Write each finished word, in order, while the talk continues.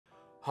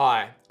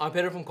Hi, I'm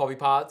Peter from Copy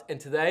Parts, and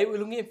today we're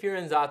looking at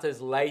Fiorenzato's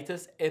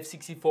latest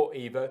F64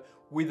 EVO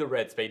with the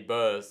Red Speed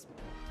burrs.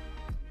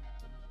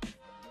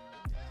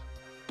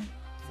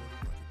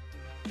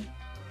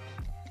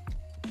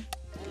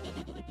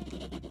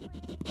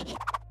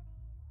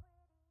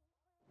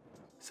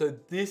 So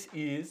this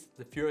is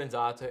the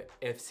Fiorenzato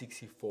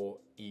F64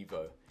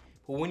 EVO.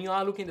 But when you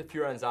are looking at the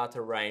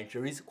Fiorenzato range,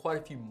 there is quite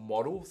a few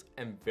models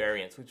and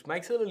variants, which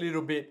makes it a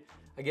little bit,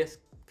 I guess,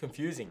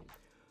 confusing.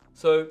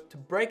 So to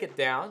break it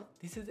down,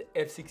 this is the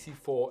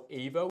F64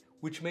 EVO,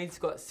 which means it's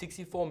got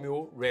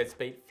 64mm Red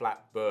Speed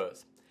flat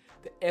burrs.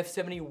 The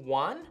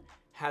F71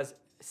 has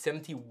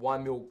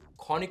 71mm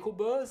conical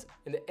burrs,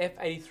 and the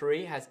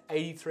F83 has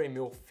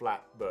 83mm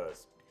flat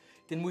burrs.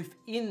 Then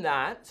within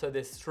that, so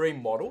there's three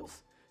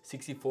models,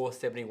 64,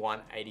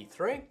 71,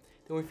 83.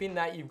 Then within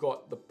that, you've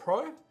got the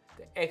Pro,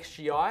 the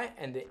XGI,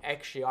 and the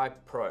XGI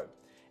Pro.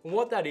 And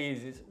what that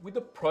is with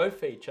the Pro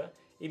feature,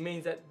 it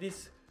means that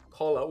this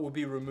collar will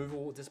be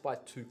removable just by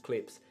 2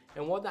 clips.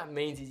 And what that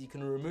means is you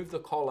can remove the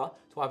collar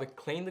to either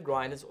clean the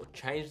grinders or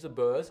change the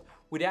burrs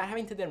without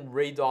having to then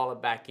redial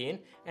it back in,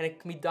 and it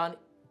can be done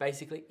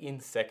basically in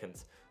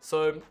seconds.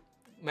 So it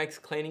makes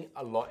cleaning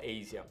a lot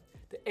easier.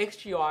 The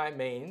XGI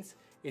means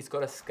it's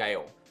got a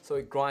scale, so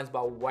it grinds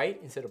by weight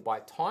instead of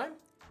by time,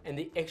 and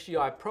the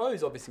XGI Pro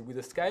is obviously with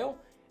a scale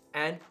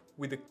and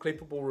with a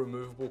clippable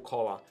removable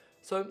collar.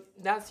 So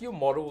that's your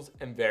models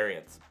and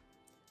variants.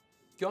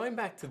 Going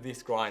back to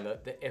this grinder,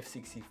 the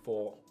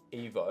F64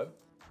 EVO,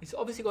 it's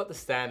obviously got the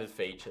standard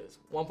features.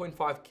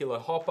 1.5 kilo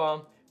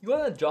hopper, you've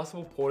got an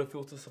adjustable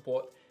portafilter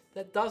support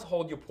that does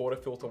hold your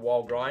portafilter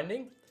while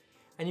grinding,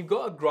 and you've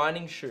got a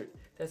grinding chute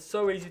that's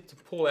so easy to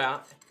pull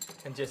out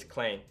and just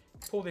clean.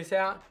 Pull this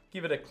out,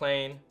 give it a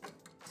clean,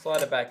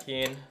 slide it back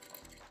in,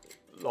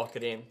 lock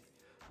it in.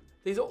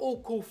 These are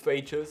all cool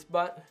features,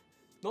 but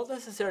not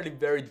necessarily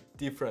very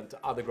different to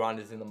other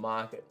grinders in the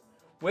market.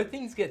 Where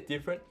things get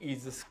different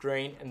is the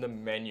screen and the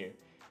menu.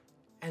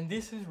 And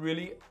this is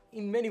really,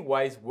 in many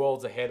ways,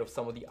 worlds ahead of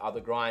some of the other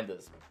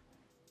grinders.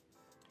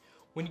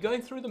 When you're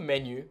going through the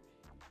menu,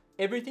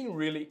 everything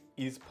really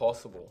is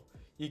possible.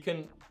 You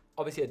can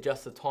obviously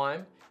adjust the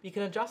time. You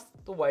can adjust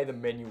the way the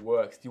menu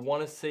works. Do you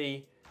want to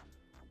see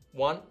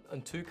 1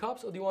 and 2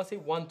 cups, or do you want to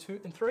see 1,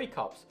 2, and 3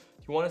 cups?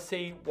 Do you want to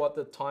see what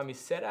the time is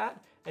set at,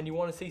 and you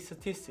want to see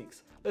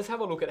statistics? Let's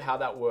have a look at how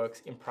that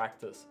works in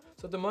practice.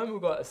 So at the moment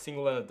we've got a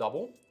single and a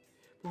double.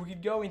 But we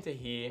could go into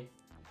here,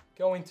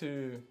 go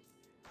into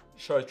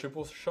show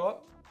triple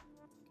shot,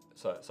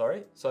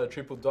 so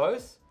triple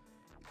dose,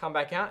 come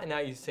back out, and now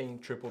you're seeing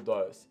triple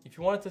dose. If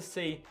you wanted to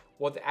see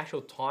what the actual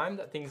time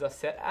that things are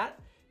set at,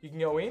 you can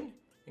go in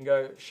and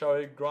go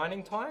show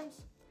grinding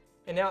times,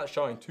 and now it's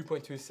showing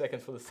 2.2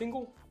 seconds for the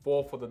single,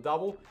 4 for the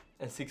double,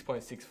 and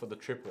 6.6 for the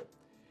triple.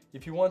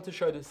 If you want to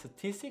show the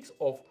statistics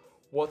of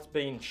what's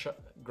been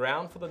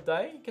ground for the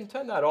day, you can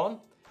turn that on,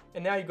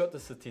 and now you've got the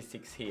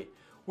statistics here,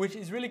 which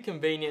is really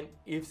convenient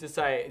if, to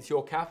say, it's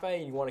your cafe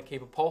and you want to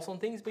keep a pulse on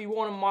things, but you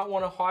might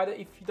want to hide it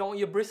if you don't want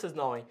your baristas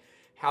knowing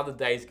how the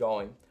day's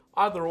going.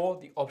 Either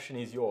or, the option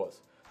is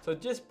yours. So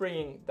just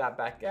bringing that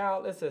back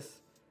out, let's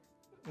just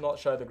not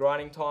show the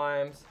grinding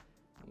times,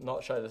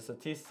 not show the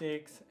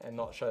statistics, and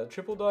not show the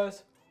triple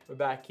dose. We're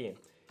back in.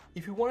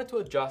 If you wanted to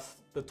adjust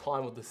the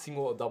time of the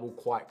single or double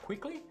quite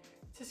quickly,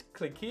 just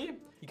click here.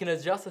 You can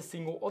adjust the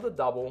single or the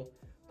double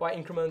by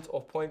increments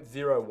of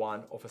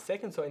 0.01 of a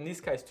second. So in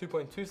this case,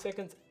 2.2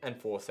 seconds and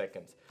 4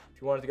 seconds.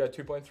 If you wanted to go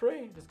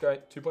 2.3, just go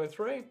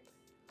 2.3,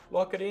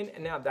 lock it in,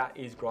 and now that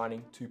is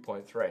grinding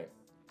 2.3.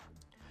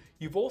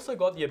 You've also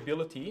got the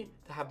ability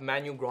to have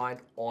manual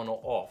grind on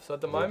or off. So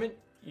at the moment,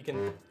 you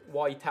can,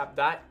 while you tap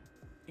that,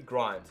 it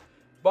grinds.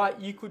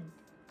 But you could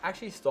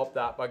actually stop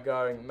that by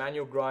going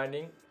manual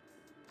grinding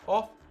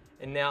off,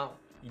 and now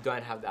you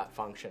don't have that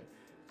function.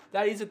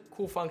 That is a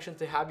cool function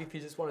to have if you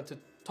just wanted to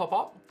top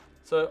up.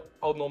 So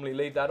I'll normally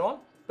leave that on,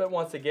 but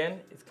once again,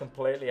 it's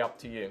completely up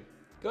to you.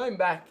 Going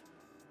back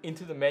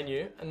into the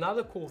menu,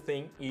 another cool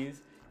thing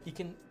is you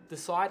can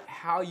decide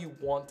how you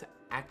want to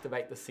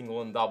activate the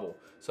single and double.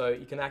 So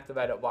you can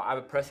activate it by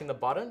either pressing the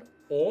button,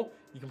 or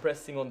you can press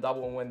single and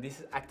double, and when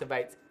this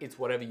activates, it's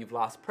whatever you've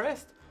last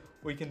pressed.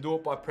 Or you can do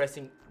it by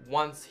pressing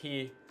once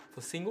here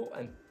for single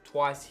and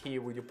twice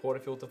here with your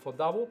portafilter for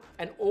double.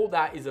 And all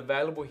that is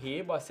available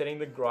here by setting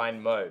the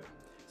grind mode.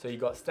 So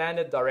you've got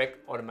standard, direct,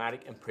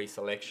 automatic, and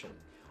pre-selection.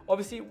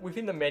 Obviously,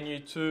 within the menu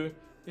too,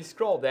 you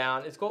scroll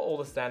down, it's got all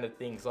the standard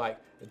things like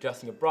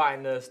adjusting your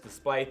brightness,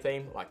 display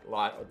theme, like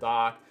light or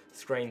dark,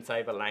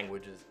 screensaver,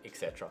 languages,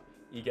 etc.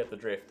 You get the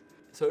drift.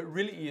 So it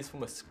really is,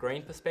 from a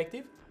screen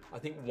perspective, I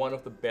think one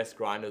of the best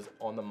grinders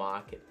on the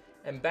market.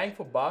 And bang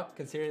for buck,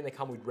 considering they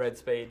come with Red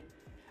Speed,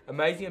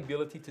 amazing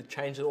ability to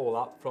change it all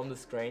up from the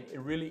screen, it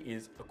really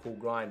is a cool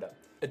grinder.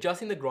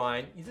 Adjusting the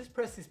grind, you just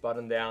press this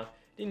button down,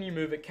 then you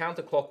move it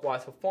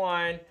counterclockwise for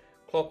fine,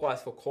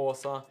 clockwise for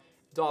coarser,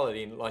 dial it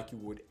in like you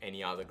would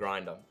any other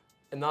grinder.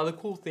 Another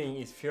cool thing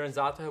is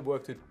Fiorenzato have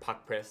worked with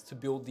Puck Press to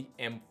build the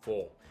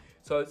M4.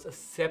 So it's a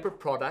separate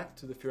product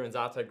to the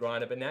Fiorenzato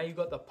grinder, but now you've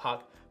got the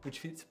Puck which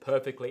fits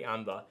perfectly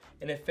under.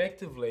 And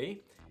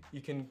effectively,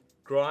 you can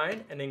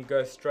grind and then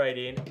go straight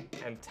in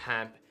and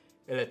tamp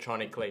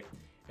electronically.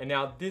 And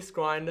now this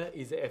grinder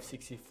is the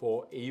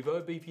F64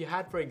 EVO, but if you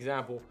had, for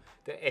example,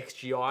 the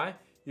XGI,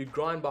 you'd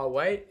grind by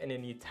weight and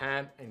then you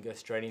tamp and go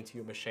straight into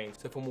your machine.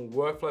 So from a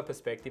workflow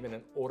perspective and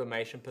an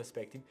automation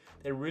perspective,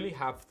 they really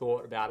have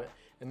thought about it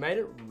and made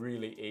it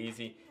really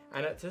easy,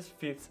 and it just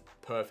fits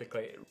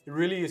perfectly. It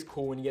really is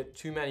cool when you get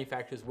two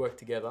manufacturers work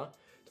together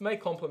to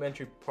make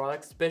complementary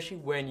products, especially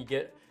when you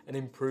get an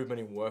improvement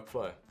in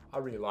workflow. I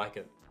really like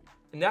it.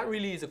 And that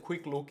really is a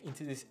quick look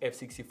into this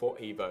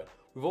F64 EVO.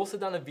 We've also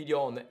done a video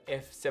on the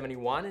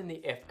F71 and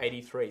the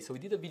F83. So we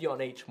did a video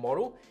on each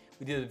model.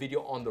 We did a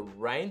video on the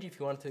range if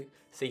you wanted to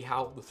see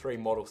how the three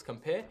models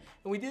compare.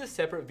 And we did a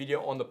separate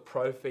video on the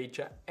Pro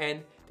feature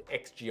and the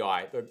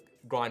XGI, the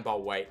grind by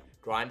weight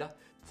grinder.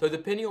 So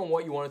depending on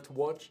what you wanted to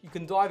watch, you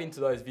can dive into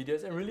those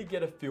videos and really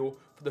get a feel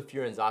for the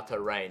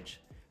Fiorenzato range.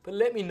 But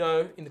let me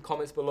know in the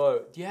comments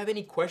below, do you have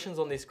any questions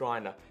on this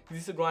grinder? Is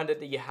this a grinder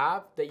that you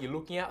have, that you're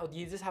looking at, or do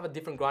you just have a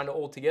different grinder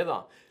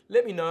altogether?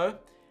 Let me know.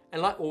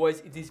 And like always,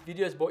 if this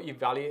video has brought you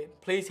value,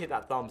 please hit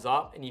that thumbs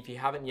up. And if you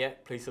haven't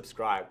yet, please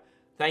subscribe.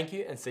 Thank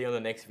you and see you on the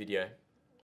next video.